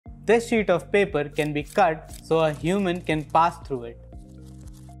this sheet of paper can be cut so a human can pass through it.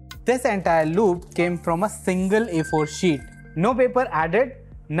 This entire loop came from a single A4 sheet. No paper added,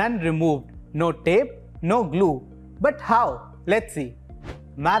 none removed, no tape, no glue. But how? Let's see.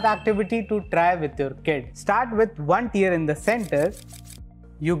 Math activity to try with your kid. Start with one tear in the center.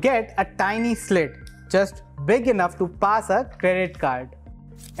 You get a tiny slit, just big enough to pass a credit card.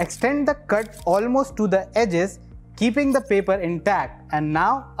 Extend the cut almost to the edges, keeping the paper intact, and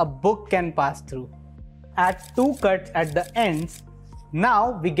now a book can pass through. Add 2 cuts at the ends.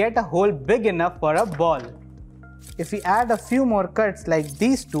 Now we get a hole big enough for a ball. If we add a few more cuts like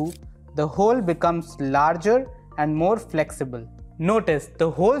these two, the hole becomes larger and more flexible. Notice the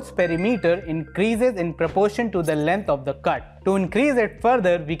hole's perimeter increases in proportion to the length of the cut. To increase it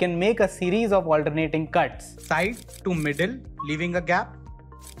further, we can make a series of alternating cuts. Side to middle, leaving a gap.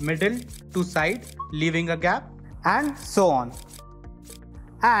 Middle to side, leaving a gap. And so on.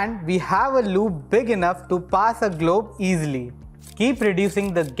 And we have a loop big enough to pass a globe easily. Keep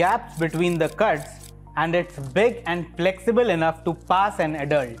reducing the gaps between the cuts and it's big and flexible enough to pass an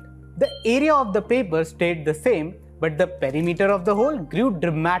adult. The area of the paper stayed the same, but the perimeter of the hole grew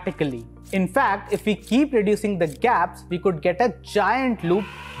dramatically. In fact, if we keep reducing the gaps, we could get a giant loop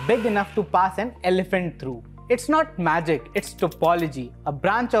big enough to pass an elephant through. It's not magic, it's topology, a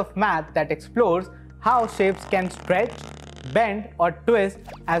branch of math that explores how shapes can stretch, bend or twist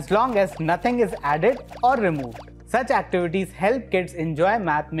as long as nothing is added or removed. Such activities help kids enjoy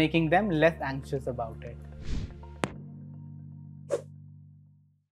math, making them less anxious about it.